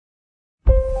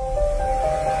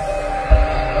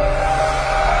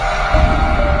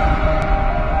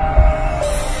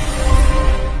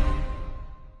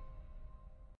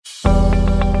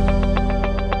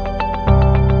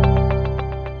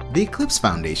Eclipse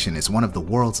Foundation is one of the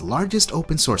world's largest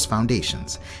open source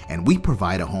foundations, and we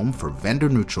provide a home for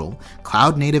vendor-neutral,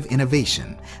 cloud-native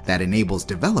innovation that enables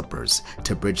developers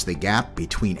to bridge the gap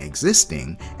between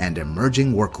existing and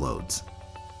emerging workloads.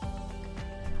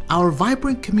 Our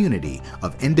vibrant community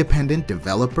of independent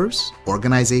developers,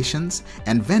 organizations,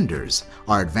 and vendors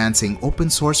are advancing open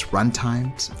source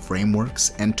runtimes,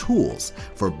 frameworks, and tools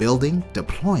for building,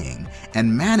 deploying,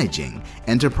 and managing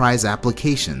enterprise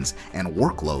applications and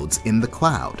workloads in the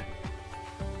cloud.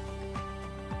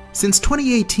 Since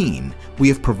 2018, we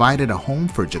have provided a home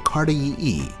for Jakarta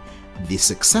EE, the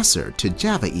successor to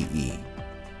Java EE.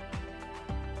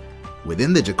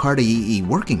 Within the Jakarta EE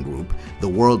Working Group, the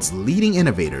world's leading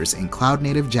innovators in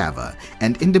cloud-native Java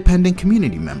and independent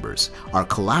community members are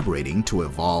collaborating to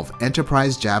evolve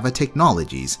enterprise Java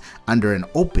technologies under an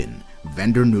open,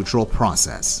 vendor-neutral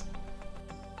process.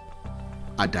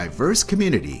 A diverse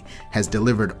community has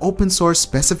delivered open-source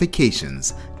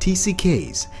specifications,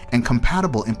 TCKs, and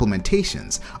compatible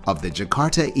implementations of the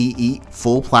Jakarta EE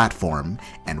full platform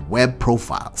and web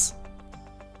profiles.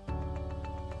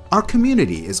 Our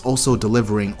community is also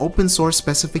delivering open source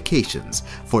specifications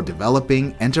for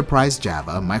developing enterprise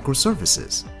Java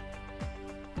microservices.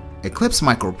 Eclipse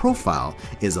MicroProfile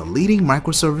is a leading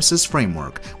microservices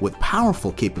framework with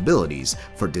powerful capabilities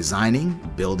for designing,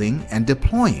 building, and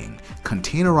deploying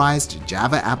containerized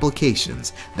Java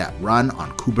applications that run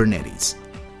on Kubernetes.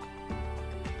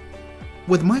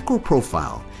 With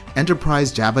MicroProfile,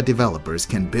 enterprise Java developers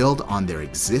can build on their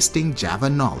existing Java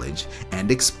knowledge and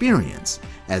experience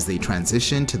as they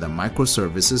transition to the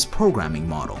microservices programming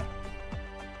model.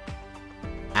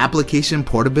 Application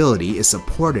portability is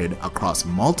supported across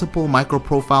multiple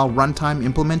MicroProfile runtime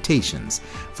implementations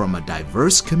from a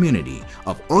diverse community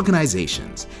of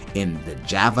organizations in the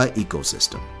Java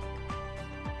ecosystem.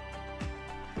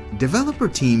 Developer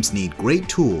teams need great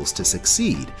tools to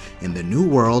succeed in the new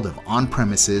world of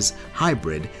on-premises,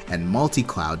 hybrid, and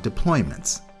multi-cloud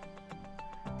deployments.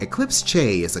 Eclipse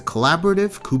Che is a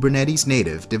collaborative Kubernetes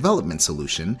native development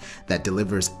solution that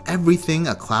delivers everything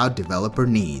a cloud developer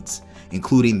needs,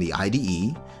 including the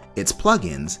IDE, its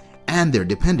plugins, and their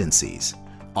dependencies,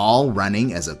 all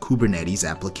running as a Kubernetes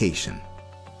application.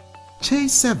 Che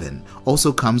 7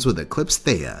 also comes with Eclipse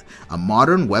Theia, a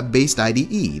modern web-based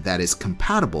IDE that is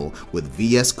compatible with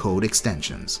VS Code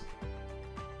extensions.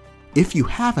 If you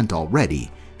haven't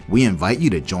already, we invite you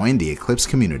to join the Eclipse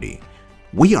community.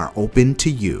 We are open to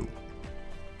you.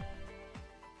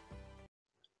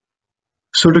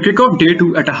 So to kick off day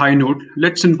 2 at a high note,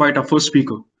 let's invite our first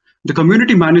speaker. The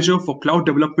Community Manager for Cloud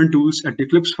Development Tools at the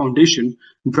Eclipse Foundation,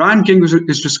 Brian King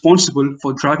is responsible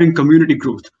for driving community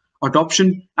growth,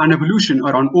 adoption, and evolution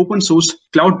around open source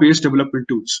cloud-based development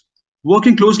tools.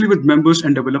 Working closely with members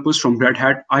and developers from Red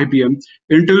Hat, IBM,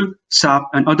 Intel, SAP,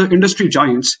 and other industry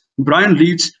giants, Brian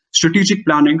leads strategic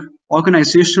planning,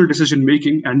 organizational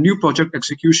decision-making, and new project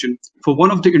execution for one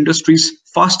of the industry's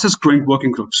fastest-growing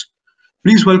working groups.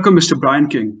 Please welcome Mr. Brian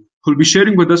King, who will be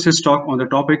sharing with us his talk on the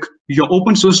topic, Your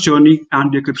Open Source Journey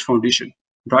and the Eclipse Foundation.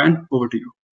 Brian, over to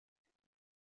you.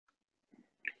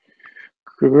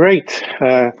 Great.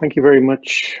 Thank you very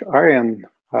much, Aryan.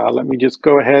 Let me just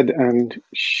go ahead and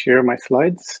share my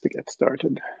slides to get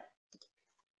started.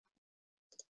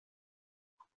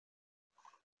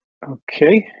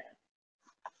 Okay.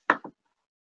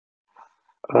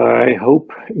 I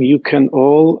hope you can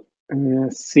all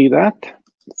see that.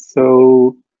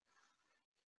 So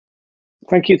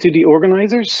thank you to the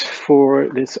organizers for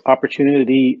this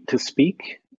opportunity to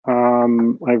speak. I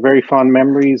have very fond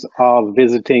memories of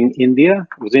visiting India.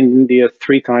 I was in India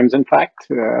 3 times, in fact,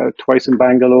 twice in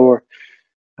Bangalore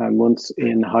and once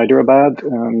in Hyderabad.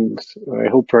 And I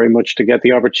hope very much to get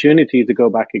the opportunity to go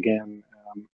back again,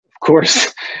 of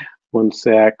course, once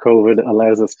COVID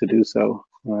allows us to do so.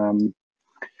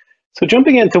 So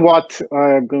jumping into what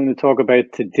I'm going to talk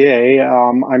about today,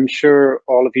 I'm sure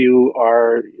all of you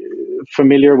are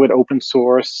familiar with open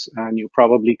source and you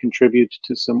probably contribute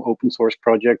to some open source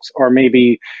projects, or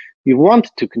maybe you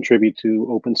want to contribute to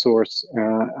open source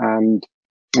and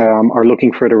are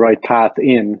looking for the right path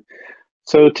in.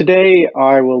 So today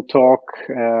I will talk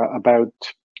about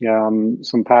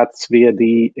some paths via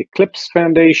the Eclipse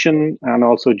Foundation and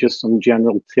also just some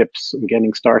general tips on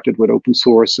getting started with open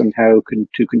source and how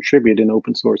to contribute in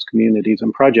open source communities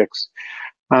and projects.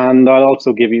 And I'll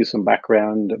also give you some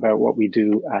background about what we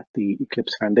do at the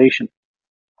Eclipse Foundation.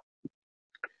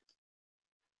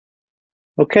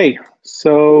 Okay,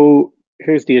 so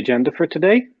here's the agenda for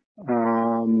today.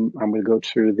 I'm going to go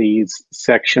through these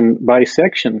section by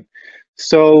section.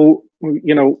 So,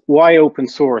 you know, why open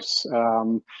source?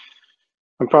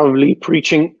 I'm probably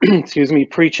preaching, excuse me,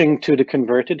 preaching to the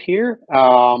converted here.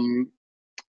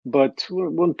 But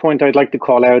one point I'd like to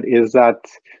call out is that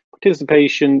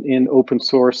participation in open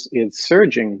source is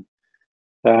surging.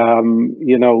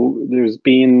 You know, there's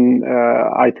been,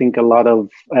 I think, a lot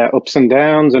of ups and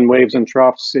downs and waves and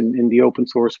troughs in the open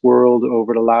source world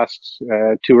over the last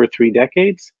 2 or 3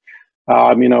 decades.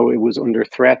 You know, it was under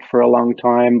threat for a long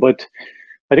time, but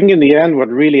I think in the end, what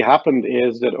really happened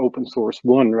is that open source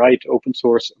won, right? Open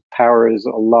source powers a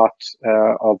lot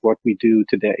of what we do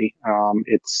today.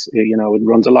 It's, you know, it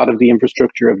runs a lot of the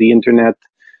infrastructure of the internet,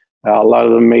 a lot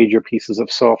of the major pieces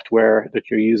of software that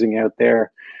you're using out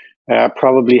there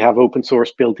probably have open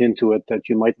source built into it that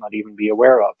you might not even be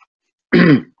aware of.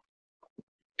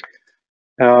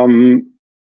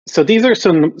 So these are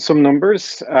some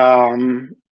numbers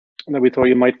that we thought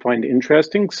you might find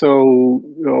interesting. So,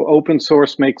 you know, open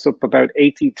source makes up about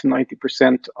 80 to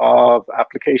 90% of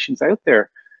applications out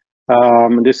there.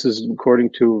 This is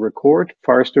according to a record,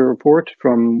 Forrester report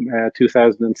from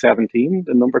 2017.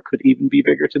 The number could even be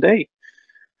bigger today.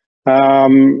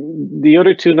 The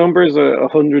other two numbers are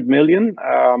 100 million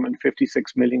and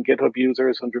 56 million GitHub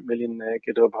users, 100 million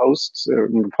GitHub hosts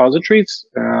and repositories.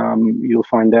 You'll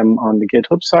find them on the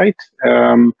GitHub site.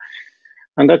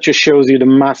 And that just shows you the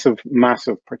massive,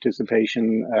 massive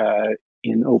participation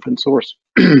in open source.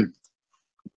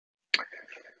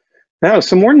 Now,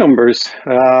 some more numbers.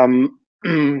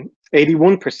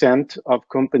 81% of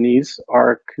companies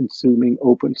are consuming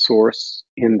open source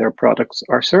in their products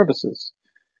or services.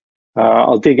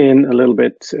 I'll dig in a little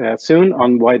bit soon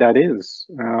on why that is.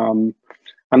 And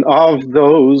of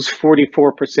those,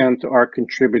 44% are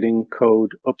contributing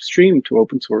code upstream to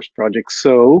open source projects,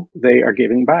 so they are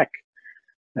giving back.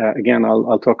 Again,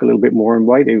 I'll talk a little bit more on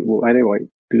why they might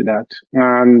do that.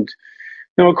 And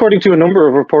you know, according to a number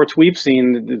of reports we've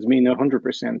seen, there's been a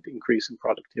 100% increase in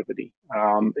productivity.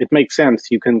 It makes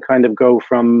sense. You can kind of go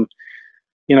from,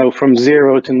 you know, from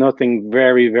zero to nothing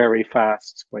very, very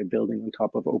fast by building on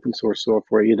top of open source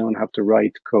software. You don't have to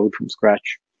write code from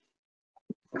scratch.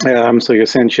 So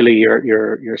essentially,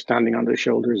 you're standing on the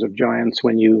shoulders of giants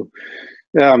when you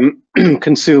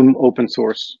consume open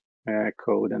source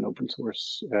code and open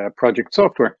source project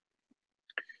software.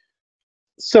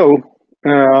 So,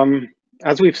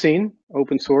 as we've seen,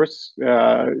 open source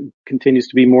continues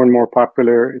to be more and more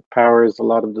popular. It powers a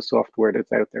lot of the software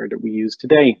that's out there that we use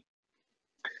today.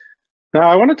 Now,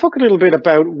 I want to talk a little bit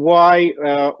about why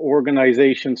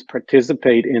organizations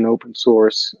participate in open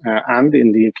source and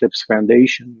in the Eclipse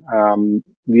Foundation.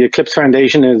 The Eclipse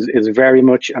Foundation is very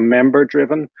much a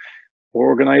member-driven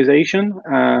organization,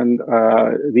 and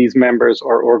these members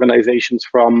are organizations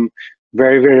from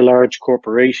very, very large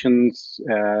corporations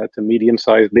to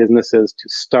medium-sized businesses to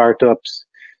startups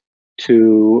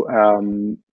to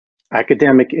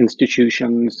academic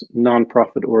institutions,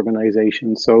 nonprofit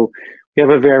organizations. So we have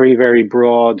a very, very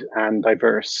broad and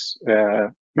diverse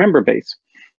member base.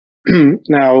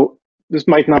 Now, this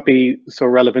might not be so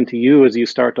relevant to you as you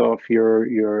start off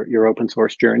your open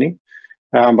source journey,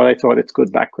 but I thought it's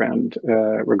good background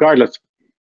regardless.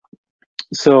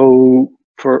 So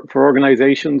for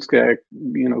organizations,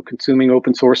 you know, consuming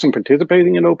open source and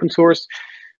participating in open source,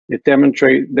 it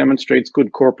demonstrates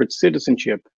good corporate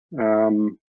citizenship.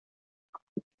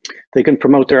 They can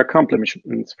promote their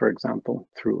accomplishments, for example,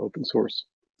 through open source.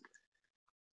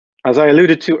 As I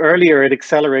alluded to earlier, it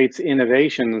accelerates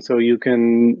innovation. So you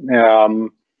can,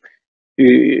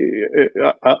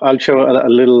 I'll show a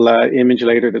little image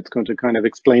later that's going to kind of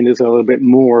explain this a little bit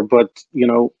more, but you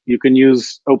know, you can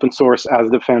use open source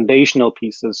as the foundational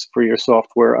pieces for your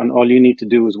software, and all you need to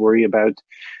do is worry about,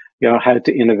 you know, how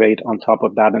to innovate on top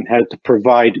of that and how to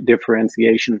provide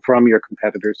differentiation from your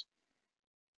competitors.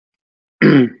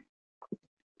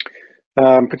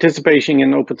 Participation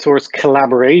in open source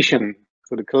collaboration.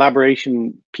 So the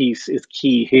collaboration piece is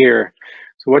key here.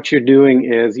 So what you're doing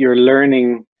is you're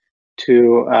learning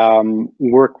to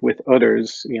work with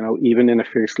others, you know, even in a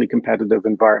fiercely competitive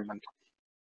environment.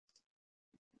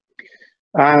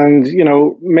 And, you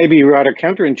know, maybe rather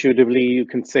counterintuitively, you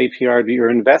can safeguard your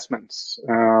investments.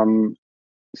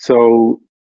 So,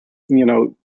 you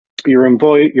know, you're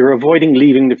avoiding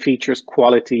leaving the features,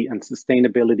 quality, and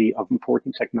sustainability of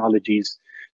important technologies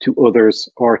to others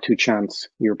or to chance.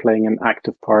 You're playing an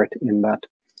active part in that.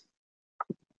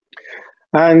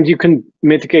 And you can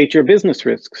mitigate your business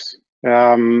risks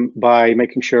by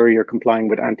making sure you're complying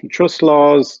with antitrust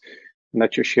laws and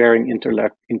that you're sharing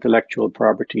intellectual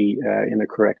property in a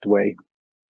correct way.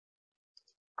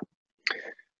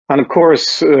 And of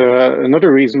course,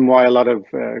 another reason why a lot of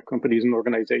companies and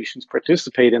organizations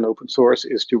participate in open source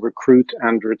is to recruit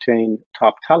and retain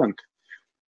top talent.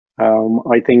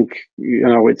 I think,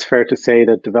 it's fair to say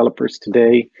that developers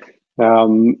today,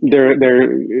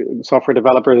 their software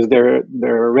developers,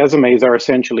 their resumes are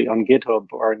essentially on GitHub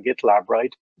or on GitLab,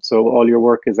 right? So all your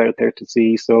work is out there to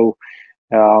see. So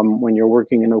when you're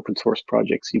working in open source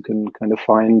projects, you can kind of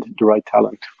find the right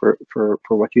talent for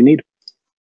what you need.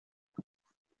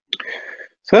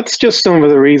 So that's just some of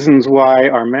the reasons why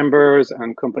our members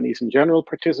and companies in general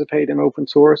participate in open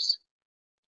source.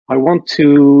 I want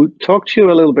to talk to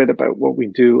you a little bit about what we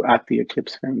do at the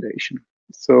Eclipse Foundation.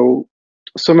 So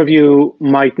some of you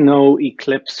might know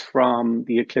Eclipse from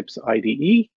the Eclipse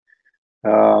IDE,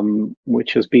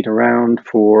 which has been around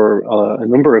for a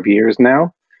number of years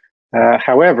now.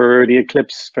 However, the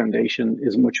Eclipse Foundation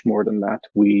is much more than that.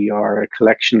 We are a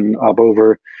collection of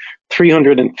over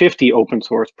 350 open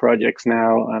source projects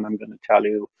now, and I'm going to tell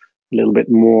you a little bit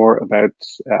more about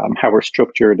how we're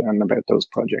structured and about those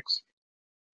projects.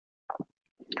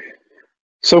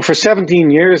 So for 17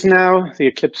 years now, the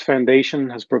Eclipse Foundation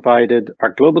has provided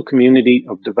our global community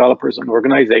of developers and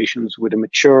organizations with a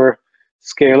mature,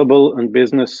 scalable and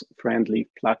business-friendly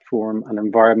platform and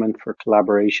environment for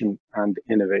collaboration and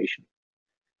innovation.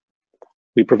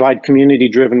 We provide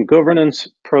community-driven governance,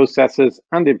 processes,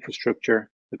 and infrastructure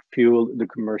that fuel the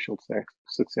commercial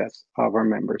success of our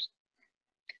members,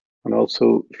 and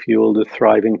also fuel the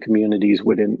thriving communities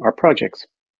within our projects.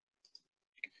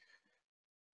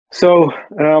 So,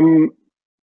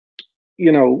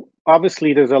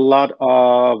 obviously there's a lot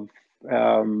of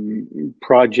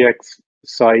projects,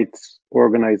 sites,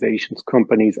 organizations,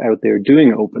 companies out there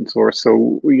doing open source.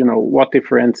 So, what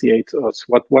differentiates us?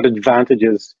 What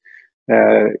advantages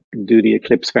do the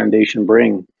Eclipse Foundation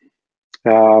bring?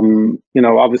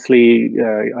 Obviously,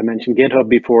 I mentioned GitHub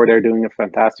before. They're doing a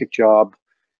fantastic job.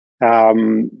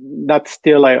 That's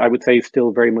still, I would say,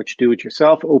 still very much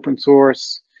do-it-yourself open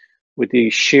source. With the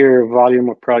sheer volume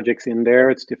of projects in there,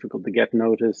 it's difficult to get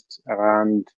noticed.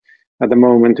 And at the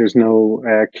moment, there's no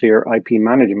clear IP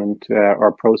management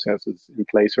or processes in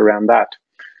place around that.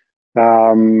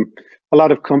 A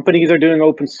lot of companies are doing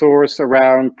open source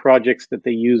around projects that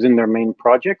they use in their main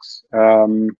projects.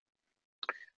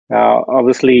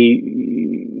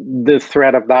 Obviously, the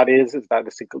threat of that is that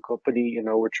a single company,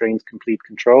 retains complete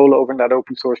control over that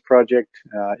open source project.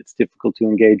 It's difficult to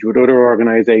engage with other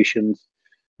organizations,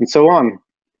 and so on.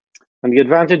 And the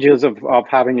advantages of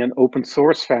having an open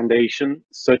source foundation,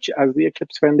 such as the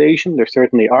Eclipse Foundation, there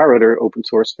certainly are other open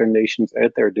source foundations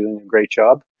out there doing a great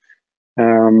job,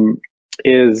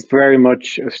 is very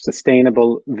much a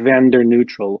sustainable, vendor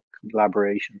neutral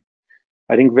collaboration.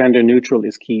 I think vendor neutral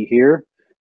is key here,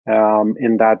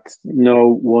 in that no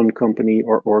one company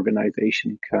or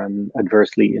organization can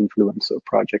adversely influence a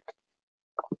project.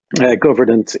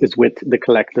 Governance is with the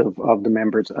collective of the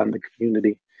members and the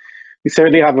community. We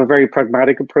certainly have a very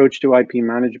pragmatic approach to IP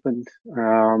management.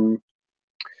 We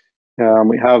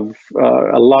have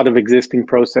a lot of existing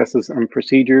processes and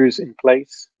procedures in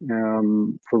place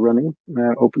for running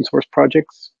open source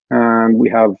projects. And we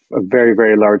have a very,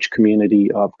 very large community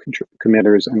of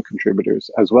committers and contributors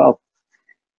as well.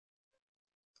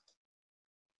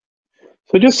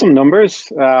 So just some numbers.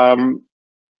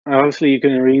 Obviously, you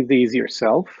can read these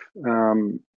yourself.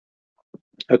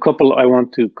 A couple I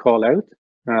want to call out.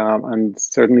 And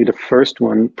certainly the first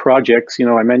one, projects,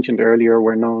 I mentioned earlier,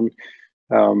 we're known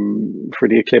for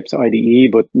the Eclipse IDE,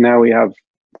 but now we have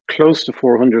close to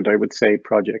 400, I would say,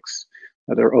 projects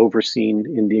that are overseen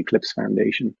in the Eclipse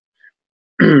Foundation.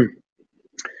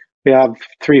 We have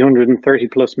 330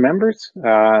 plus members,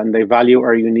 and they value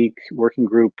our unique working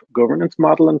group governance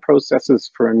model and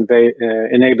processes for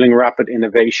enabling rapid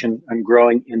innovation and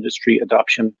growing industry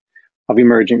adoption of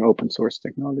emerging open source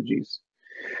technologies.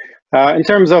 In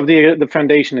terms of the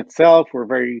foundation itself, we're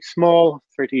very small,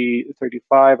 30,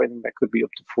 35, I think that could be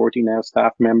up to 40 now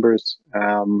staff members.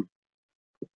 We're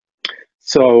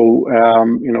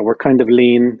kind of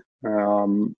lean,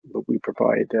 but we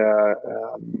provide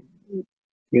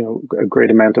a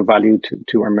great amount of value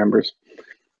to our members.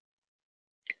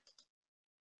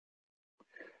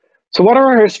 So what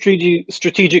are our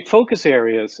strategic focus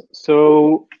areas?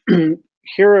 So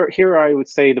here I would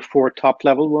say the 4 top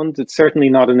level ones. It's certainly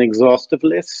not an exhaustive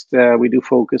list. We do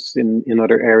focus in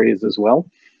other areas as well.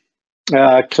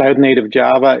 Cloud native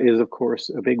Java is, of course,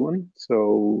 a big one.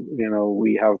 So,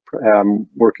 we have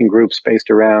working groups based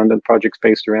around and projects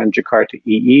based around Jakarta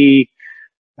EE,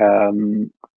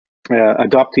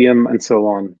 Adoptium, and so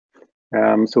on.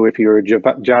 So if you're a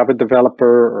Java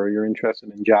developer or you're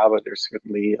interested in Java, there's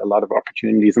certainly a lot of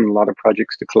opportunities and a lot of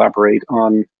projects to collaborate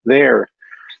on there.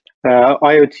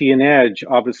 IoT and Edge,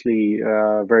 obviously,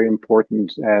 very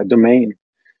important domain.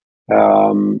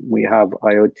 We have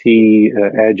IoT,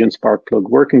 Edge, and Sparkplug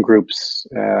working groups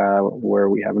where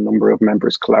we have a number of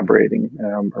members collaborating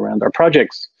around our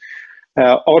projects.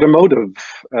 Automotive,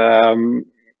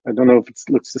 I don't know if it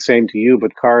looks the same to you,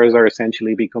 but cars are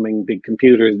essentially becoming big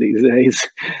computers these days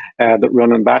that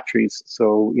run on batteries.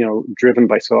 So, you know, driven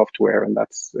by software, and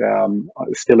that's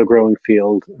still a growing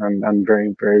field and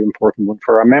very, very important one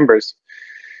for our members.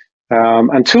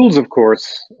 And tools, of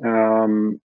course,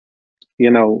 you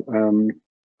know,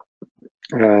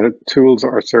 tools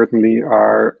are certainly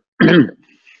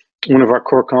one of our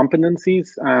core competencies,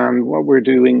 and what we're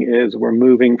doing is we're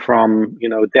moving from, you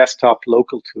know, desktop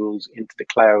local tools into the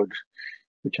cloud,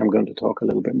 which I'm going to talk a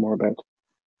little bit more about.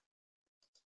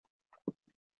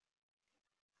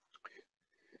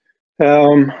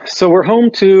 So we're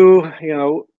home to, you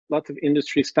know, lots of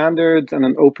industry standards and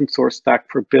an open source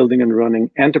stack for building and running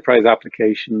enterprise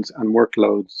applications and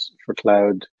workloads for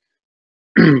cloud,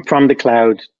 from the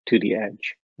cloud to the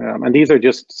edge. And these are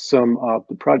just some of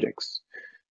the projects.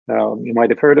 You might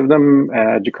have heard of them.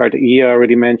 Jakarta IA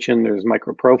already mentioned. There's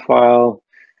MicroProfile.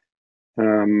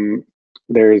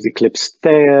 There's Eclipse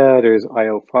Thea. There's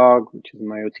IOFog, which is an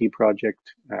IoT project,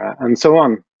 and so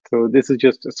on. So this is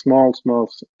just a small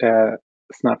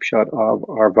snapshot of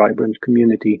our vibrant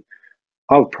community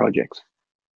of projects.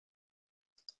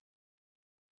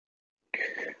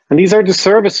 And these are the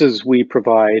services we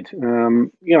provide. You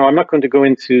know, I'm not going to go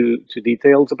into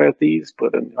details about these,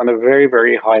 but on a very,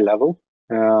 very high level.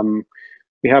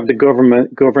 We have the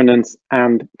governance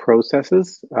and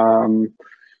processes,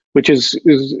 which is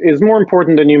more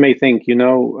important than you may think. You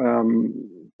know,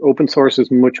 open source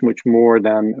is much, much more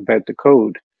than about the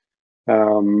code.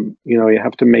 You know, you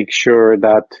have to make sure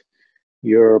that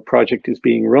your project is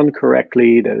being run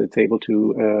correctly, that it's able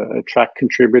to attract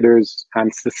contributors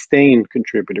and sustain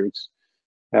contributors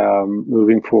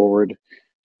moving forward.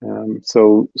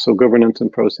 So governance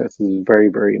and process is very,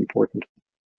 very important.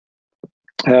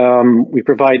 We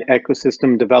provide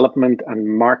ecosystem development and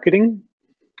marketing.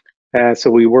 So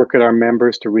we work with our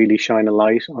members to really shine a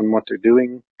light on what they're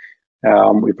doing.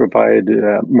 We provide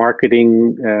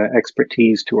marketing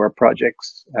expertise to our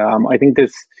projects. I think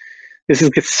this is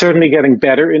certainly getting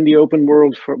better in the open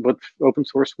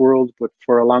source world, but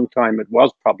for a long time it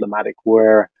was problematic,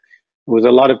 where there was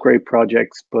a lot of great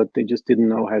projects, but they just didn't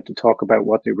know how to talk about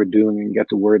what they were doing and get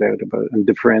the word out about and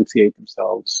differentiate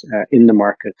themselves in the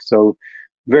market. So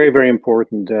very, very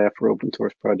important for open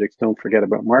source projects. Don't forget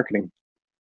about marketing.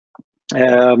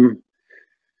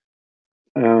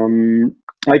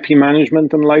 IP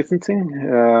management and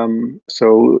licensing.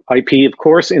 So IP, of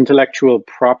course, intellectual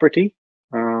property.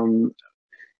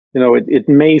 You know, it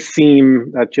may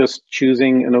seem that just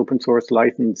choosing an open source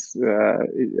license,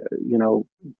 you know,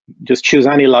 just choose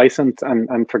any license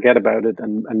and forget about it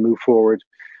and move forward.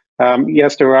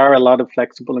 Yes, there are a lot of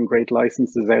flexible and great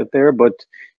licenses out there, but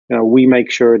you know, we make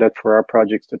sure that for our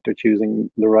projects that they're choosing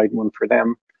the right one for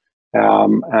them.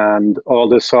 And all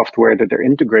the software that they're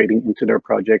integrating into their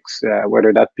projects,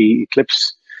 whether that be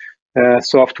Eclipse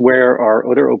software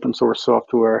or other open source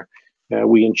software,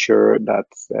 we ensure that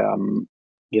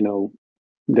you know,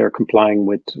 they're complying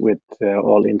with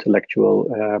all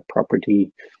intellectual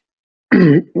property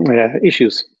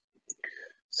issues.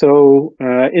 So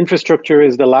infrastructure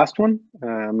is the last one.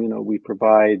 You know, we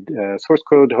provide source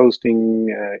code hosting,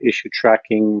 issue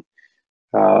tracking,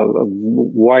 a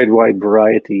wide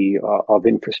variety of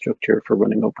infrastructure for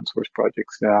running open source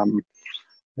projects.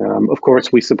 Of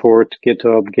course, we support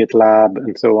GitHub, GitLab,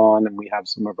 and so on, and we have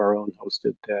some of our own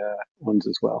hosted ones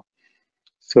as well.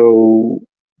 So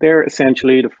they're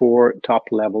essentially the 4 top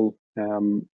level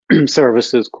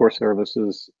services, core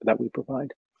services that we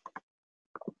provide.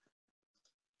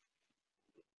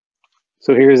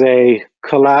 So here's a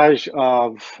collage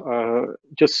of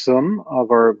just some of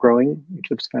our growing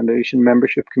Eclipse Foundation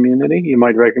membership community. You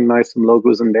might recognize some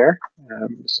logos in there,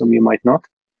 some you might not.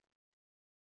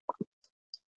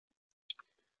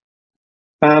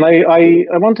 And I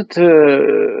wanted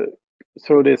to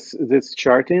throw this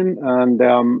chart in, and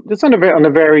just on a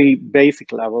very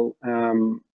basic level,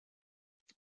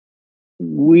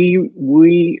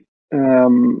 we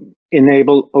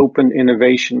enable open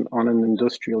innovation on an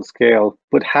industrial scale.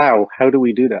 But how do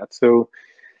we do that? So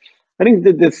I think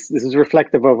that this is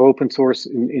reflective of open source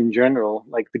in general.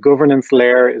 Like, the governance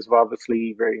layer is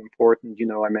obviously very important. You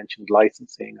know, I mentioned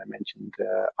licensing, I mentioned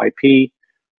IP.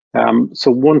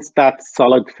 So once that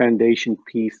solid foundation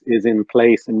piece is in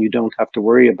place and you don't have to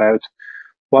worry about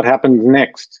what happens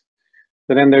next,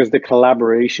 so then there's the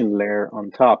collaboration layer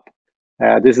on top.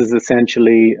 This is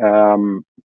essentially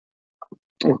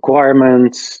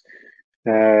requirements,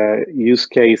 use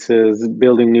cases,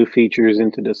 building new features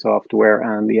into the software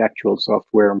and the actual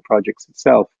software and projects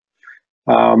itself.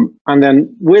 And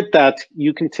then with that,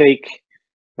 you can take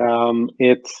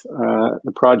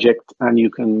the project, and you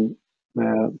can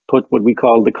put what we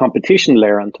call the competition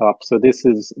layer on top. So this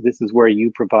is where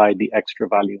you provide the extra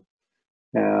value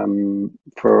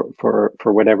for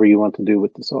whatever you want to do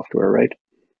with the software, right?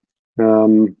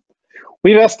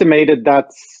 We've estimated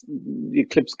that the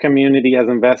Eclipse community has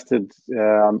invested,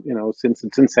 since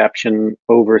its inception,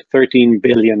 over 13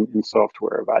 billion in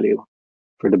software value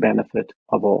for the benefit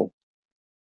of all.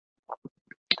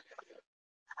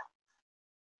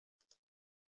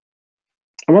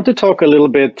 I want to talk a little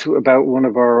bit about one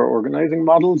of our organizing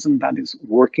models, and that is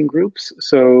working groups.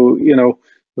 So,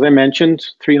 as I mentioned,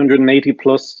 380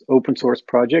 plus open source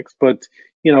projects, but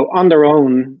on their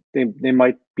own, they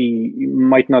might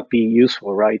not be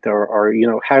useful, right? Or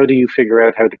how do you figure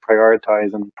out how to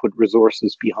prioritize and put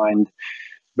resources behind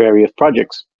various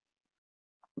projects?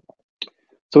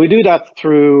 So we do that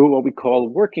through what we call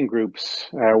working groups.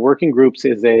 Working groups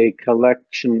is a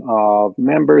collection of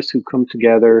members who come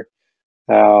together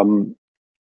and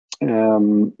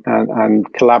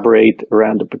collaborate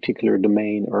around a particular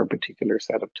domain or a particular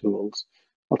set of tools.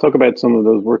 I'll talk about some of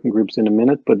those working groups in a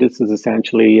minute, but this is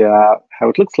essentially how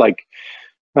it looks like.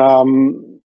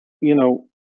 The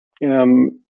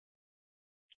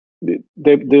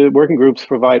working groups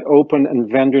provide open and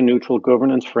vendor-neutral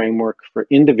governance framework for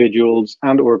individuals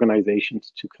and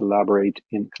organizations to collaborate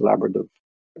in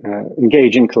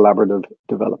engage in collaborative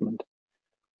development.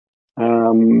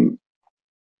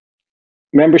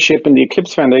 Membership in the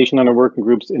Eclipse Foundation and our working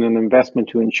groups in an investment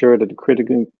to ensure that the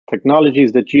critical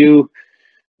technologies that you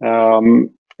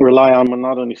rely on will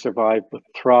not only survive, but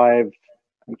thrive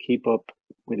and keep up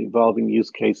with evolving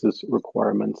use cases,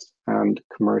 requirements, and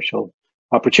commercial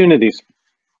opportunities.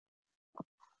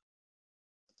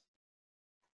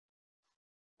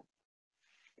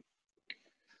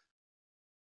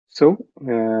 So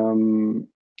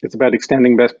it's about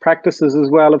extending best practices as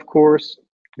well, of course.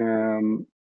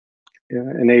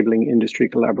 Enabling industry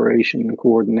collaboration and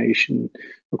coordination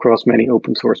across many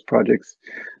open source projects.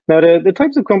 Now, the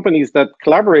types of companies that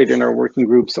collaborate in our working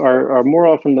groups are more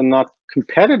often than not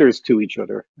competitors to each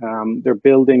other.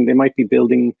 They might be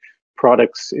building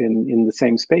products in the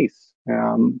same space,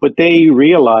 but they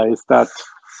realize that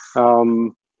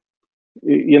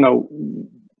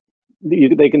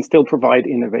they can still provide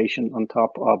innovation on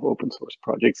top of open source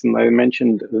projects. And I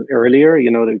mentioned earlier,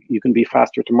 that you can be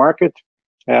faster to market.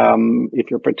 If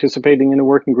you're participating in a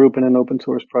working group in an open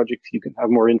source project, you can have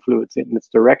more influence in its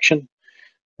direction,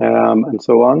 and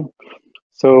so on.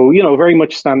 So, very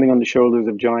much standing on the shoulders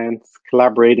of giants,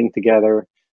 collaborating together,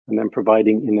 and then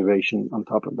providing innovation on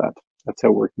top of that. That's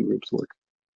how working groups work.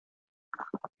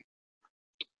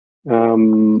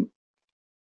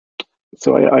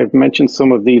 So I've mentioned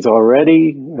some of these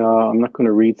already. I'm not going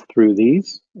to read through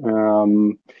these.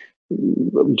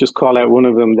 Just call out one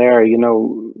of them there,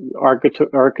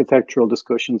 architectural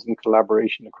discussions and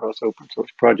collaboration across open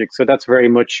source projects. So that's very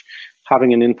much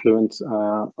having an influence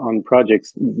on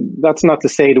projects. That's not to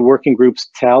say the working groups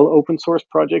tell open source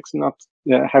projects not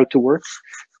how to work.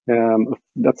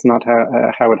 That's not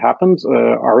how it happens.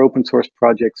 Our open source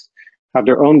projects have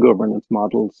their own governance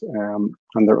models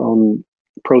and their own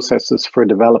processes for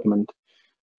development.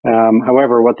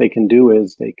 However, what they can do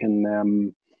is they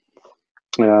can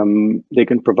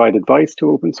provide advice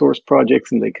to open source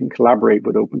projects, and they can collaborate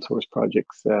with open source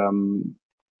projects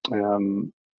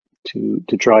to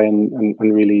try and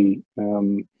really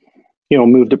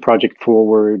move the project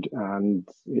forward and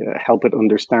help it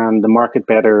understand the market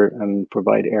better and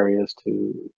provide areas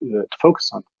to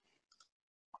focus on.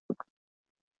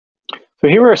 So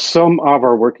here are some of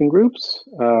our working groups.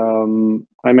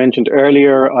 I mentioned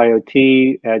earlier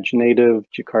IIIT, Edge Native,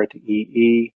 Jakarta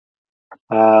EE,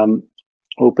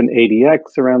 Open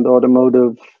ADX around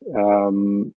automotive.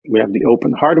 We have the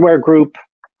Open Hardware Group,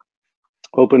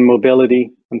 Open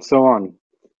Mobility, and so on.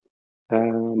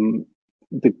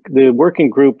 The working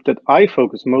group that I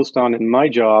focus most on in my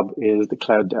job is the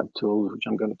Cloud Dev Tools, which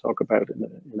I'm going to talk about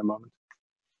in a moment.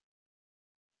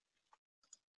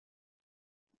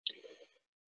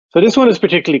 So this one is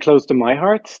particularly close to my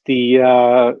heart, the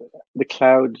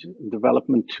Cloud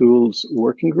Development Tools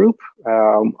Working Group.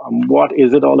 What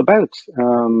is it all about?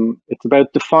 It's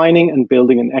about defining and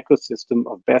building an ecosystem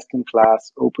of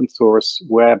best-in-class open source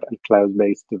web and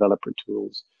cloud-based developer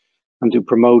tools, and to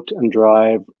promote and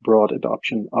drive broad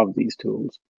adoption of these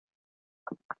tools.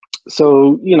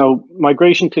 So,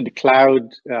 migration to the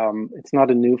cloud, it's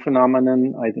not a new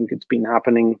phenomenon. I think it's been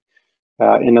happening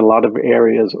in a lot of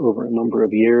areas over a number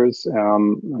of years.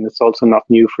 And it's also not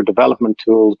new for development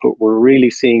tools, but we're really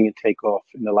seeing it take off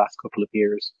in the last couple of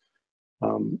years.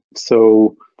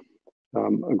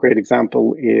 A great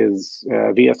example is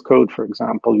VS Code, for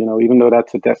example. You know, even though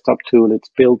that's a desktop tool, it's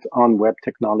built on web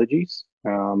technologies,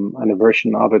 and a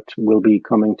version of it will be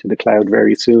coming to the cloud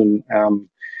very soon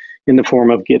in the form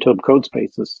of GitHub code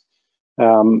spaces.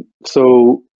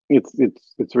 So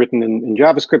it's written in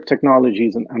JavaScript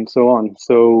technologies and so on.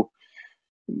 So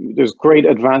there's great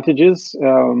advantages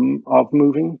of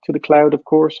moving to the cloud, of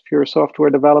course, if you're a software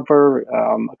developer.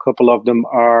 A couple of them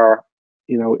are,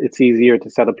 you know, it's easier to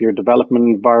set up your development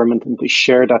environment and to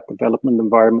share that development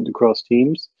environment across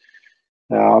teams.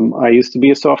 I used to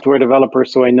be a software developer,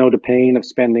 so I know the pain of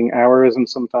spending hours and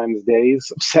sometimes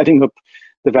days of setting up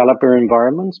developer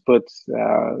environments, but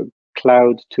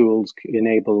cloud tools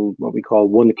enable what we call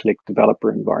one-click developer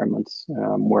environments,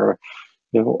 where,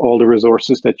 you know, all the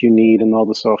resources that you need and all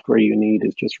the software you need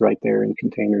is just right there in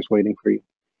containers waiting for you.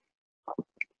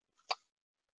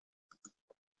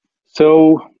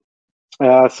 So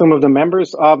some of the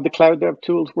members of the Cloud Dev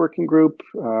Tools Working Group,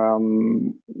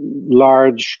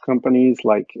 large companies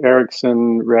like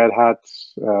Ericsson, Red Hat,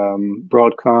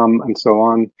 Broadcom, and so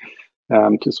on,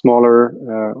 to smaller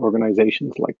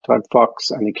organizations like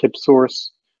Typefox and Eclipse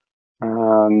Source.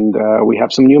 And we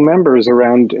have some new members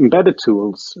around embedded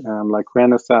tools like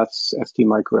Renesas, ST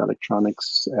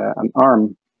Microelectronics, and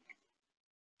ARM.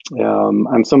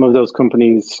 And some of those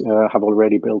companies have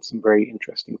already built some very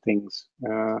interesting things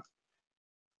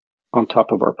on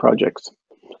top of our projects.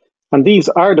 And these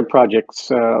are the projects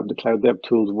of the Cloud Dev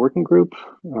Tools Working Group.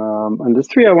 And the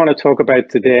three I want to talk about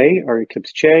today are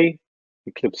Eclipse Che,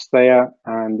 Eclipse Thea,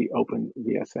 and the Open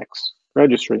VSX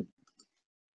registry.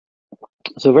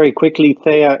 So very quickly,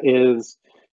 Thea it's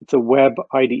a web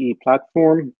IDE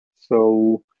platform.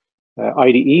 So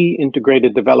IDE,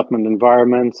 integrated development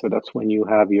environment. So that's when you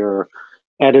have your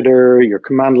editor, your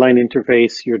command line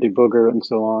interface, your debugger, and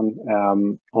so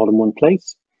on, all in one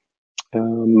place.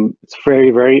 It's a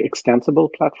very, very extensible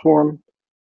platform.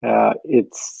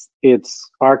 It's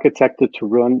architected to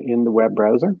run in the web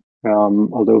browser,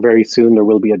 although very soon there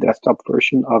will be a desktop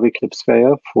version of Eclipse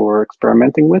Thea for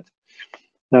experimenting with.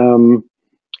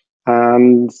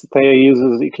 And Thea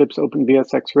uses Eclipse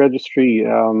OpenVSX registry,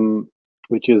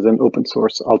 which is an open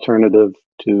source alternative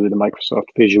to the Microsoft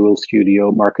Visual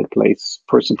Studio Marketplace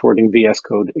for supporting VS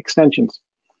Code extensions.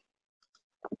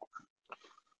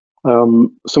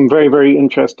 Some very, very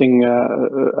interesting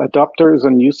adopters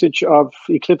and usage of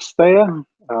Eclipse Thea.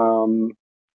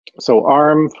 So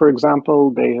ARM, for example,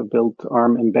 they have built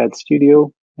ARM Embed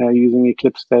Studio using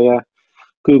Eclipse Thea.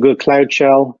 Google Cloud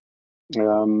Shell,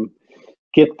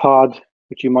 Gitpod,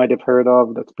 which you might have heard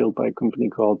of, that's built by a company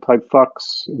called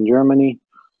Typefox in Germany.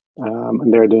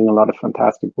 And they're doing a lot of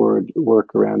fantastic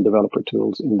work around developer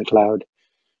tools in the cloud.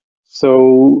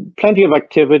 So plenty of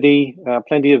activity,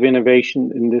 plenty of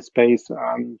innovation in this space,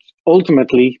 and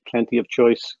ultimately plenty of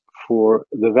choice for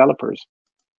developers.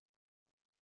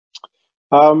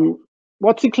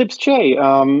 What's Eclipse Che?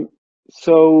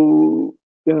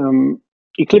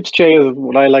 Eclipse Che is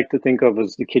what I like to think of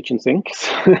as the kitchen sinks.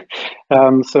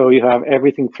 So you have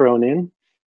everything thrown in,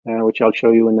 which I'll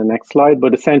show you in the next slide.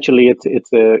 But essentially, it's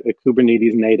a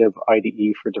Kubernetes native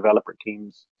IDE for developer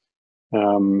teams,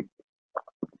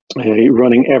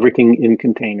 running everything in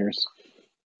containers.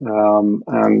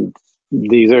 And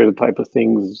these are the type of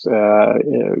things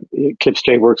Eclipse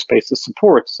Che workspaces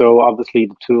support. So obviously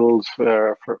the tools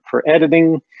for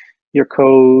editing your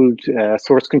code,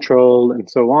 source control, and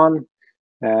so on,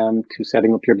 to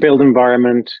setting up your build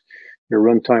environment, your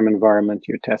runtime environment,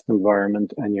 your test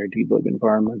environment, and your debug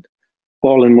environment,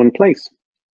 all in one place.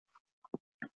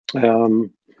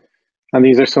 And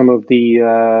these are some of the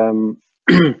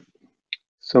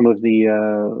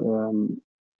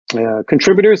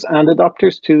contributors and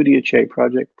adopters to the Che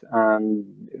project. And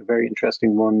a very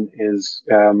interesting one is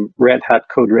Red Hat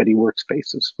Code Ready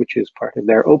Workspaces, which is part of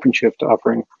their OpenShift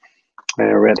offering.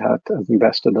 Red Hat has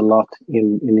invested a lot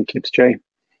in Eclipse Che.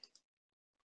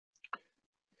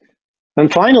 And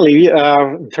finally,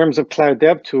 in terms of cloud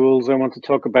dev tools, I want to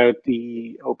talk about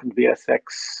the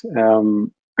OpenVSX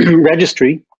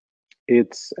registry.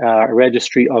 It's a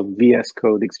registry of VS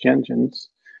Code extensions.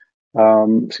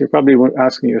 So you're probably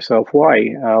asking yourself,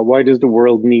 why? Why does the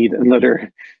world need another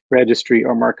registry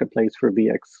or marketplace for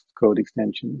VS Code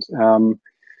extensions?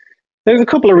 There's a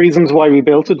couple of reasons why we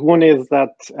built it. One is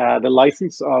that the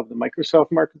license of the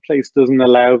Microsoft Marketplace doesn't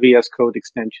allow VS Code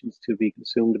extensions to be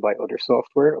consumed by other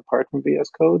software apart from VS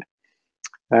Code.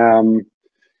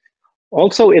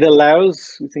 Also, it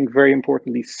allows, I think very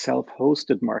importantly,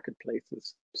 self-hosted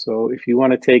marketplaces. So if you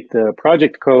want to take the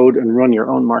project code and run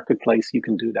your own marketplace, you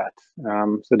can do that.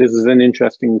 So this is an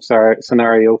interesting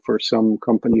scenario for some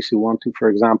companies who want to, for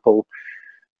example,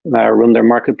 run their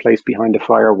marketplace behind a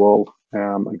firewall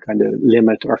and kind of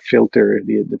limit or filter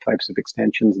the types of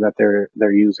extensions that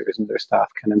their users and their staff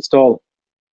can install.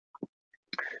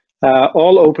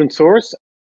 All open source.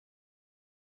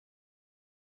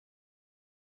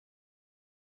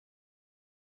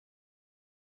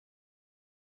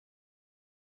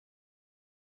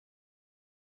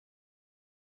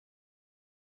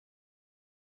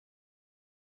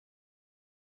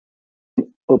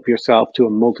 Up yourself to a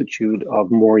multitude of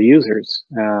more users.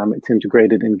 It's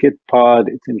integrated in Gitpod,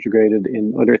 it's integrated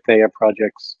in other Theia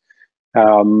projects.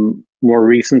 More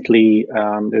recently,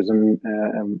 there's an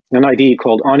IDE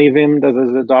called Onivim that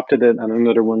has adopted it, and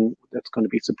another one that's going to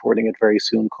be supporting it very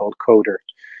soon called Coder.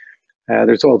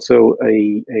 There's also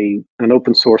an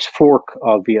open source fork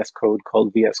of VS Code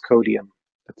called VS Codium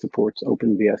that supports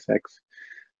OpenVSX.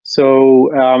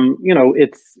 So you know,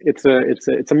 it's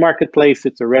a marketplace.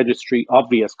 It's a registry of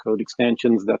VS Code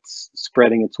extensions that's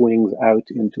spreading its wings out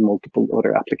into multiple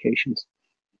other applications.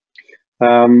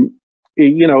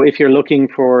 You know, if you're looking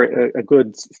for a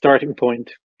good starting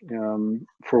point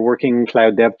for working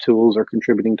cloud dev tools or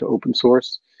contributing to open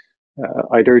source,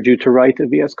 I'd urge you to write a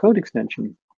VS Code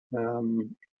extension.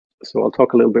 So I'll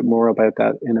talk a little bit more about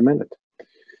that in a minute.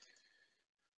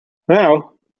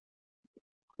 Now,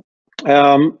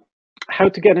 how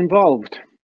to get involved.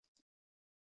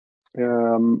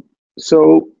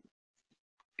 So,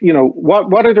 you know,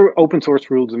 what are the open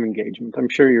source rules of engagement? I'm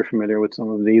sure you're familiar with some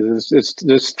of these.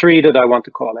 There's three that I want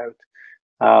to call out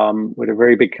with a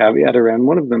very big caveat around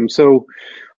one of them. So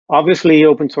obviously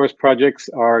open source projects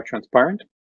are transparent.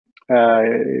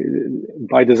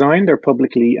 By design, they're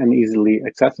publicly and easily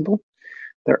accessible.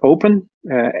 They're open.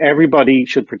 Everybody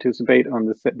should participate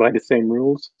by the same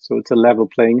rules. So it's a level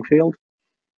playing field.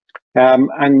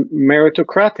 And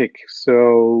meritocratic.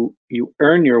 So you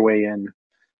earn your way in.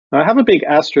 Now, I have a big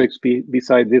asterisk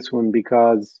beside this one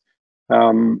because,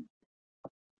 you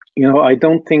know, I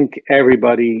don't think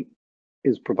everybody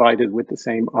is provided with the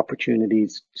same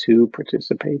opportunities to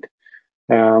participate.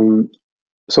 So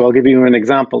I'll give you an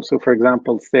example. So for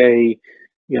example, say,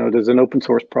 you know, there's an open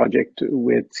source project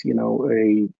with, you know,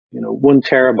 a 1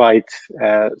 terabyte,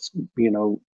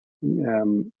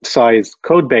 size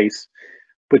code base,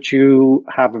 but you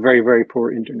have a very, very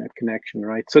poor internet connection,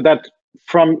 right? So that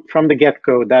from the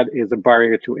get-go, that is a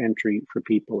barrier to entry for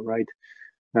people, right?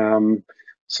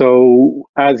 So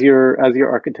as you're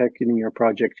architecting your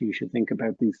project, you should think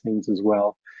about these things as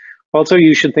well. Also,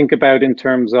 you should think about in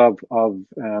terms of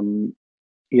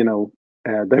you know,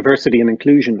 diversity and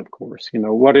inclusion, of course. You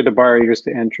know, what are the barriers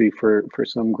to entry for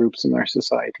some groups in our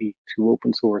society to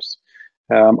open source?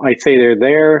 I'd say they're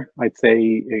there. I'd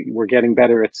say we're getting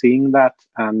better at seeing that,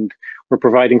 and we're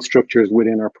providing structures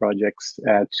within our projects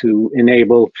to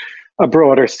enable a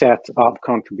broader set of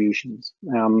contributions.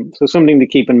 So something to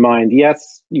keep in mind.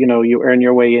 Yes, you know, you earn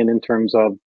your way in terms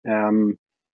of, you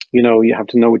know, you have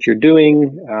to know what you're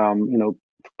doing, you know,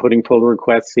 putting pull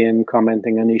requests in,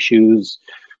 commenting on issues,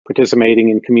 participating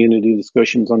in community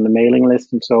discussions on the mailing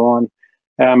list, and so on.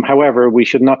 However, we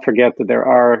should not forget that there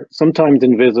are sometimes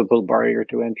invisible barriers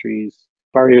to entry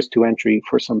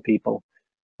for some people,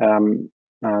 and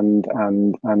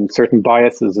certain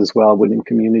biases as well within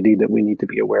community that we need to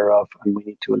be aware of and we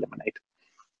need to eliminate.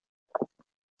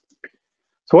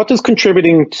 So what does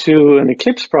contributing to an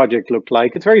Eclipse project look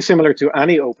like? It's very similar to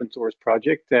any open source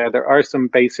project. There are some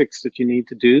basics that you need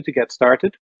to do to get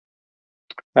started.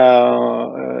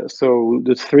 So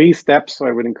the 3 steps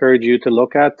I would encourage you to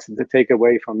look at. The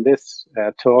takeaway from this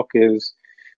talk is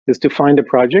to find a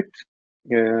project,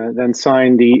 then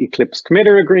sign the Eclipse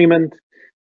committer agreement,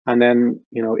 and then,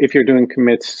 you know, if you're doing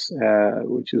commits,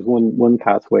 which is one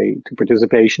pathway to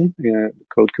participation,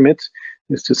 code commits,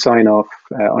 is to sign off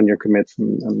on your commits,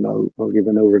 and I'll give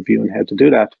an overview on how to do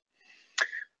that.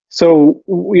 So,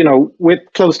 you know, with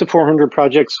close to 400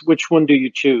 projects, which one do you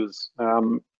choose?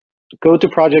 Go to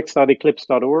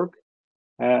projects.eclipse.org,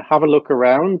 have a look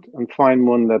around and find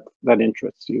one that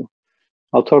interests you.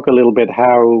 I'll talk a little bit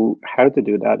how to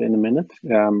do that in a minute,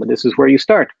 but this is where you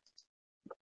start.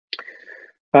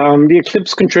 The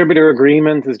Eclipse contributor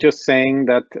agreement is just saying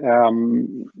that,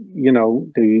 you know,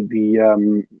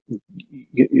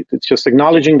 it's just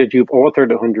acknowledging that you've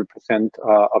authored 100%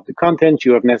 of the content,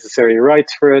 you have necessary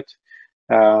rights for it,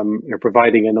 you're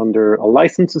providing it under a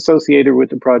license associated with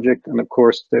the project, and of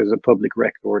course, there's a public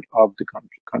record of the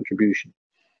contribution.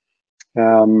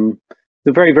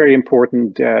 a very, very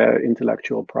important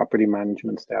intellectual property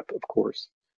management step, of course.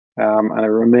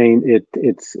 And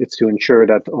it's to ensure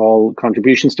that all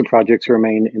contributions to projects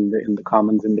remain in the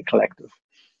commons, in the collective.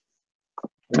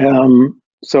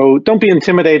 So don't be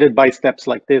intimidated by steps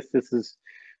like this. This is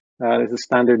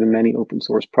standard in many open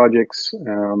source projects,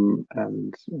 and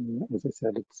as I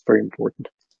said, it's very important.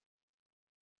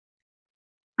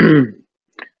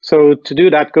 So to do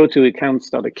that, go to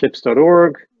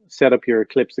accounts.eclipse.org, set up your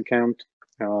Eclipse account,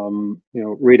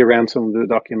 read around some of the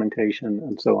documentation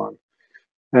and so on.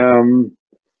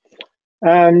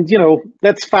 And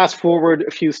let's fast forward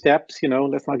a few steps.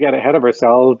 Let's not get ahead of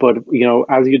ourselves, but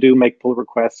as you do make pull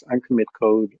requests and commit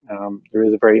code, there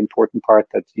is a very important part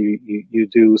that you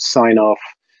do sign off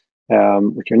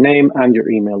with your name and your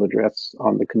email address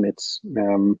on the commits.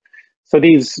 So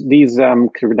these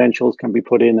credentials can be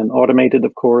put in and automated,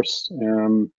 of course,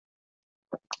 and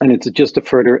it's just a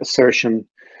further assertion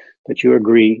that you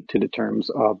agree to the terms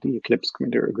of the Eclipse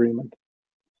committer agreement.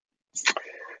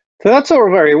 So that's all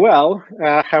very well.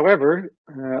 However,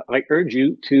 I urge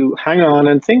you to hang on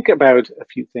and think about a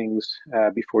few things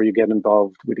before you get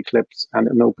involved with Eclipse and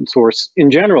an open source in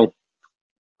general.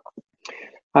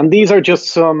 And these are just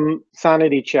some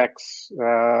sanity checks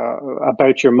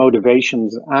about your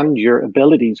motivations and your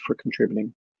abilities for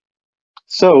contributing.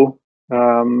 So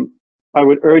I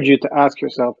would urge you to ask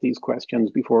yourself these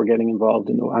questions before getting involved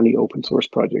in any open source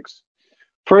projects.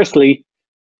 Firstly,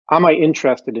 am I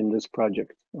interested in this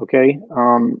project? Okay.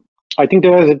 I think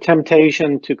there is a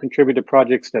temptation to contribute to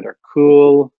projects that are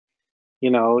cool,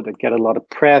 that get a lot of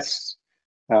press,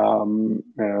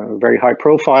 very high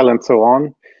profile and so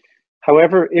on.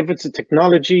 However, if it's a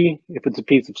technology, if it's a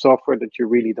piece of software that you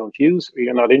really don't use or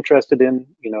you're not interested in,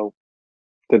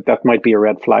 that might be a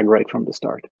red flag right from the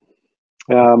start.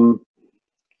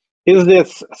 Is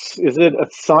it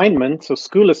assignment, so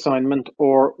school assignment,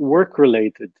 or work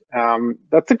related?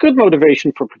 That's a good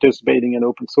motivation for participating in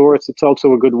open source. It's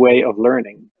also a good way of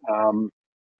learning. And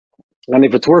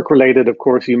if it's work related, of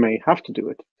course, you may have to do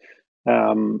it.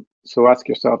 So ask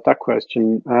yourself that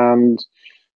question. And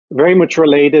very much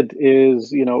related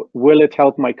is, will it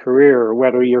help my career,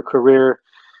 whether your career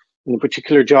in a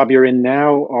particular job you're in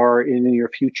now or in your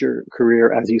future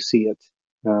career as you see it.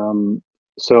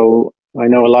 So I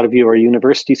know a lot of you are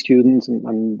university students,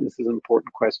 and this is an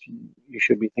important question you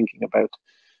should be thinking about.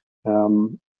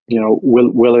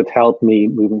 Will it help me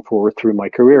moving forward through my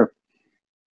career?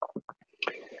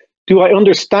 Do I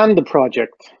understand the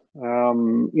project?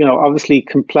 Obviously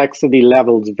complexity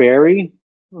levels vary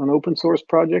on open source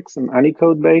projects and any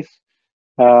code base.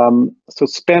 So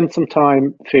spend some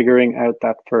time figuring out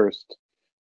that first.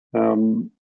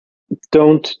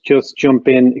 Don't just jump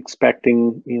in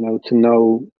expecting, to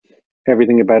know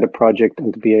everything about a project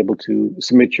and to be able to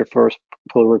submit your first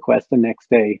pull request the next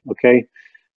day, okay?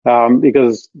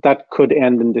 Because that could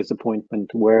end in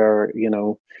disappointment where,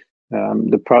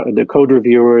 the code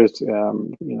reviewers,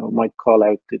 might call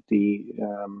out the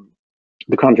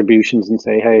contributions and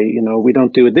say, hey, we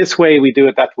don't do it this way, we do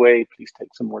it that way, please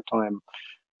take some more time.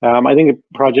 I think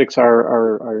projects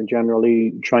are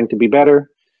generally trying to be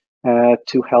better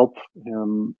to help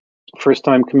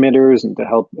first-time committers and to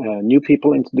help new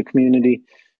people into the community.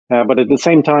 But at the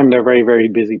same time, they're very, very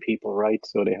busy people, right?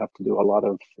 So they have to do a lot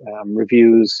of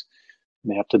reviews,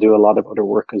 and they have to do a lot of other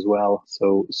work as well.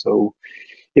 So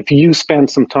if you spend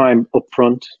some time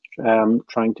upfront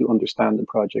trying to understand the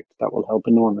project, that will help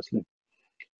enormously.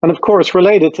 And of course,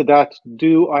 related to that,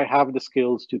 do I have the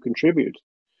skills to contribute?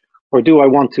 Or do I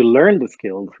want to learn the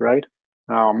skills, right?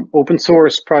 Open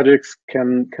source projects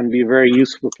can be a very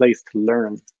useful place to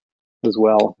learn as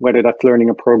well, whether that's learning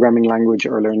a programming language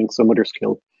or learning some other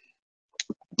skill.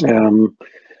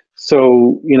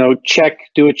 So,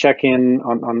 do a check-in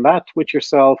on that with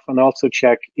yourself, and also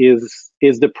check, is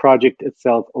the project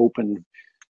itself open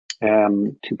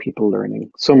to people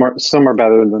learning? Some are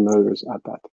better than others at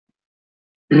that.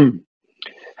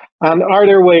 And are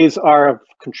there ways of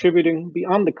contributing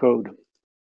beyond the code?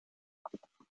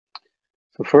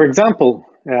 So for example,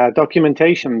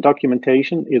 documentation.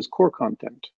 Documentation is core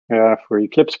content for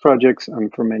Eclipse projects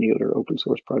and for many other open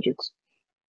source projects.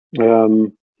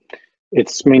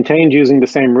 It's maintained using the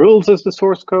same rules as the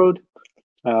source code.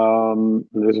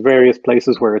 There's various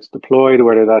places where it's deployed,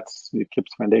 whether that's the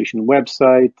Eclipse Foundation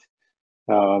website,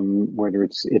 whether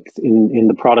it's in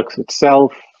the products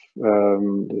itself.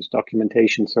 There's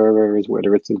documentation servers,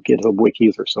 whether it's in GitHub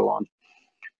wikis or so on.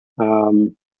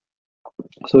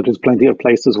 So there's plenty of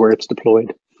places where it's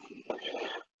deployed.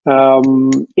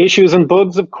 Issues and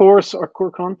bugs, of course, are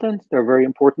core content. They're very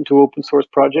important to open source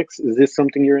projects. Is this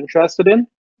something you're interested in?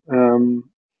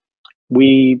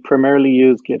 We primarily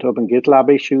use GitHub and GitLab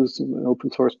issues in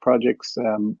open source projects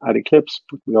at Eclipse,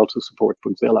 but we also support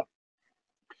Bugzilla.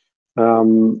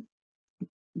 Does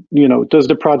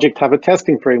the project have a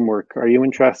testing framework? Are you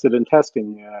interested in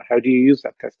testing? How do you use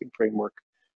that testing framework?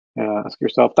 Ask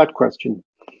yourself that question.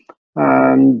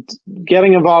 And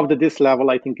getting involved at this level,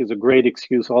 I think, is a great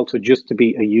excuse also just to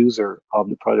be a user of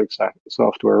the project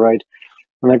software, right?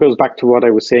 And that goes back to what I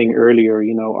was saying earlier,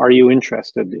 are you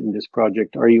interested in this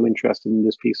project? Are you interested in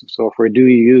this piece of software? Do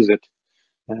you use it?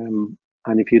 And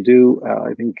if you do,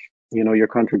 I think, your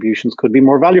contributions could be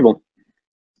more valuable.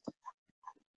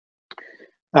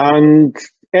 And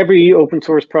every open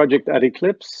source project at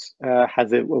Eclipse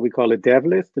has what we call a dev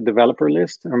list, a developer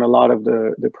list, and a lot of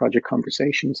the project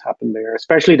conversations happen there,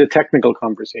 especially the technical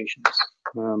conversations.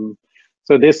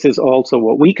 So this is also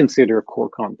what we consider core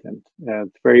content.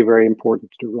 It's very, very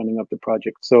important to running up the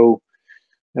project. So,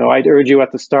 I'd urge you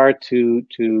at the start to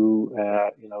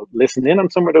listen in on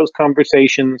some of those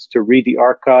conversations, to read the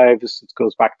archives. It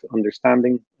goes back to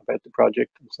understanding about the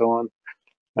project and so on.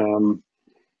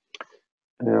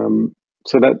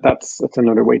 So that's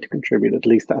another way to contribute, at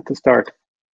least at the start.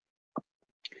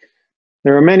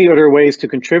 There are many other ways to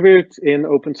contribute in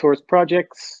open source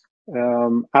projects.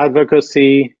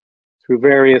 Advocacy through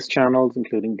various channels,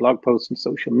 including blog posts and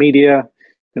social media.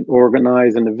 You can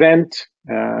organize an event.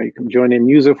 You can join in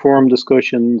user forum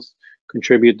discussions,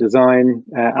 contribute design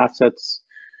assets,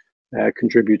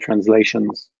 contribute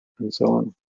translations, and so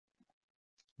on.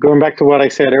 Going back to what I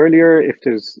said earlier, if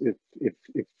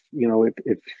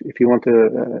you want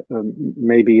to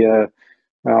maybe a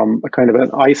kind of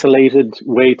an isolated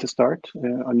way to start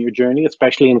on your journey,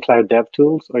 especially in Cloud Dev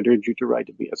Tools, I'd urge you to write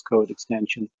a VS Code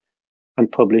extension and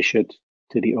publish it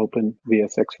to the open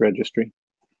VSX registry.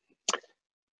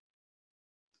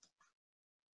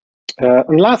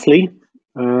 And lastly,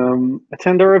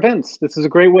 attend our events. This is a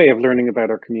great way of learning about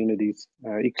our communities.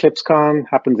 EclipseCon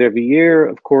happens every year.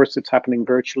 Of course, it's happening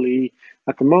virtually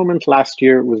at the moment. Last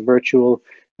year it was virtual,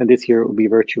 and this year it will be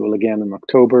virtual again in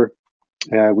October.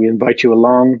 We invite you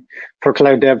along. For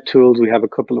Cloud Dev Tools, we have a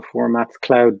couple of formats.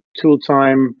 Cloud Tool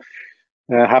Time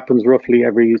happens roughly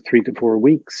every 3 to 4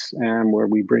 weeks, where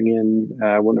we bring in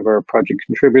one of our project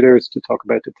contributors to talk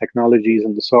about the technologies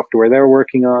and the software they're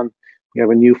working on. We have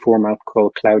a new format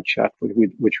called Cloud Chat,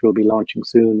 which we'll be launching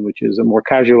soon, which is a more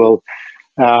casual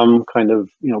kind of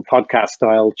podcast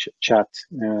style chat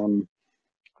on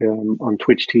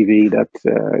Twitch TV that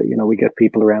we get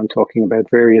people around talking about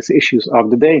various issues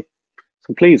of the day.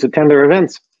 So please attend our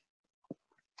events.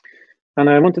 And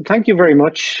I want to thank you very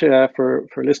much for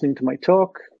listening to my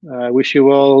talk. I wish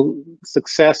you all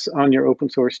success on your open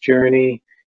source journey.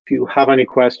 If you have any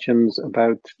questions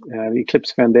about the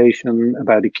Eclipse Foundation,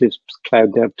 about Eclipse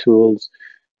Cloud Dev Tools,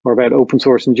 or about open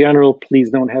source in general, please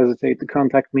don't hesitate to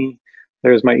contact me.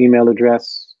 There's my email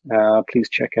address. Please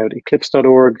check out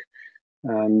eclipse.org,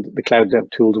 and the Cloud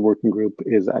Dev Tools working group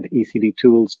is at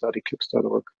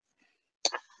ecdtools.eclipse.org.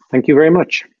 Thank you very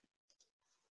much.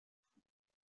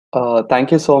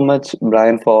 Thank you so much,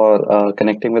 Brian, for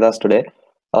connecting with us today.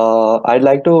 I'd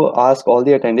like to ask all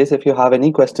the attendees, if you have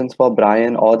any questions for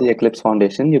Brian or the Eclipse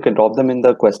Foundation, you can drop them in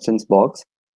the questions box.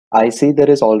 I see there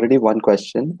is already one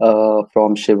question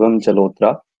from Shivam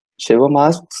Jalotra. Shivam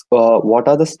asks, what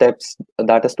are the steps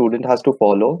that a student has to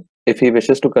follow if he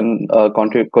wishes to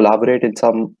collaborate in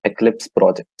some Eclipse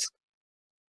projects?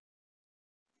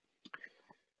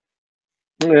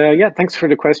 Yeah, thanks for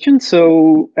the question.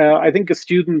 So I think a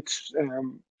student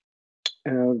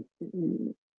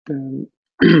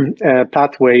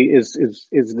pathway is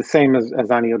the same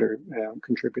as any other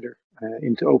contributor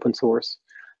into open source.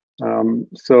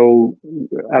 So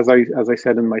as I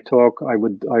said in my talk, I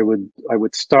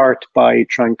would start by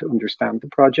trying to understand the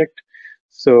project.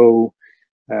 So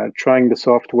trying the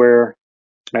software,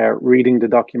 reading the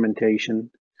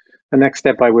documentation. The next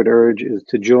step I would urge is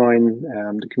to join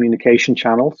the communication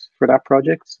channels for that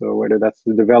project. So whether that's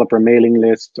the developer mailing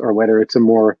list or whether it's a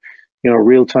more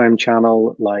real-time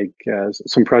channel, like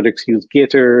some projects use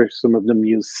Gitter, some of them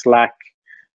use Slack.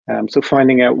 So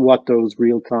finding out what those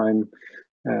real-time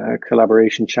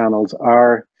collaboration channels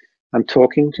are and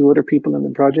talking to other people in the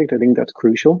project, I think that's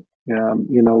crucial.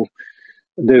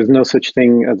 There's no such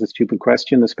thing as a stupid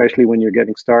question, especially when you're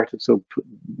getting started. So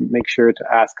make sure to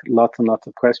ask lots and lots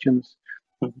of questions.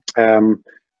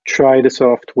 Try the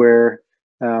software.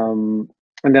 And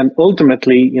then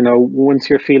ultimately, once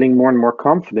you're feeling more and more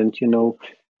confident,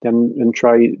 then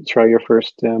try your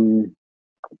first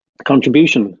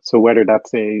contribution. So whether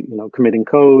that's committing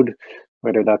code,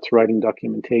 whether that's writing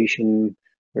documentation,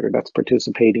 whether that's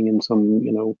participating in some,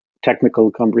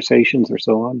 technical conversations or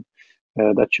so on.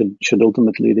 that should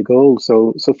ultimately be the goal.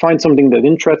 So find something that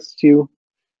interests you,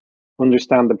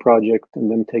 understand the project, and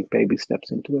then take baby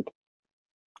steps into it.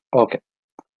 Okay,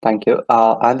 thank you.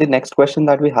 And the next question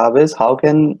that we have is how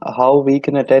we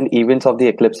can attend events of the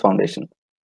Eclipse Foundation?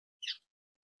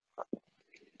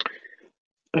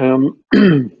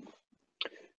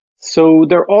 So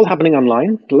they're all happening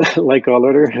online, like all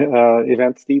other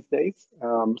events these days.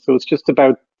 So it's just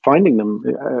about finding them,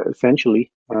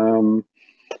 essentially.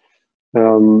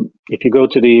 If you go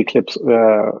to the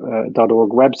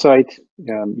eclipse.org website,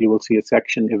 you will see a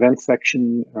section, events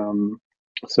section.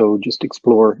 So just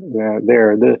explore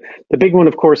there. The big one,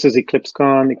 of course, is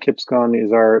EclipseCon. EclipseCon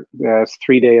is our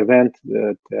 3-day event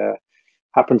that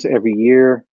happens every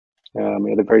year. We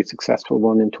had a very successful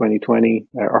one in 2020,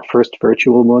 our first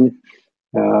virtual one,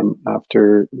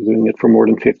 after doing it for more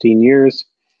than 15 years.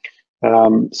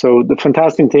 So the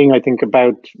fantastic thing I think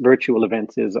about virtual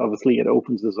events is obviously it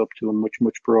opens us up to a much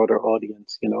broader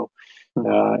audience. You know,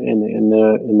 in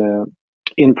the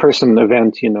in-person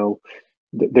event, you know,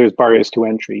 there's barriers to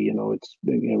entry. You know, it's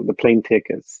the plane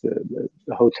tickets, the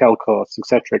hotel costs,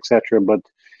 etc. But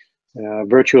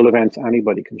virtual events,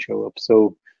 anybody can show up.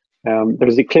 So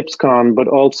there's EclipseCon, but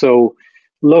also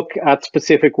look at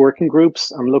specific working groups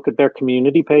and look at their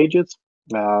community pages.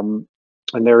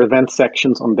 And their event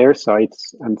sections on their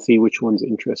sites and see which ones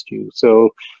interest you. So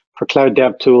for Cloud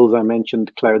Dev Tools, I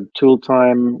mentioned Cloud Tool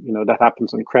Time. You know, that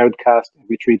happens on Crowdcast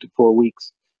every 3 to 4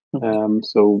 weeks.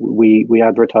 So we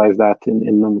advertise that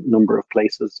in a number of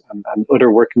places, and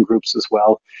other working groups as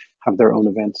well have their own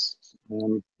events.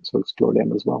 So explore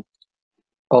them as well.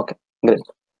 Okay, great.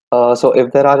 So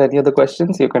if there are any other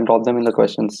questions, you can drop them in the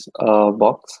questions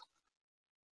box.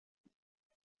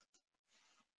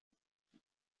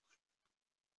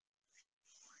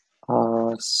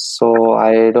 So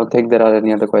I don't think there are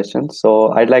any other questions.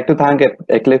 So I'd like to thank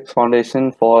Eclipse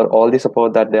Foundation for all the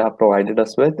support that they have provided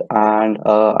us with. And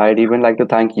I'd even like to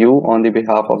thank you on the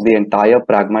behalf of the entire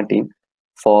Pragma team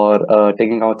for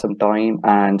taking out some time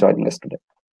and joining us today.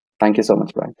 Thank you so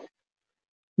much, Brian.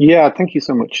 Yeah, thank you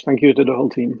so much. Thank you to the whole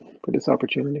team for this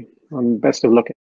opportunity, and best of luck.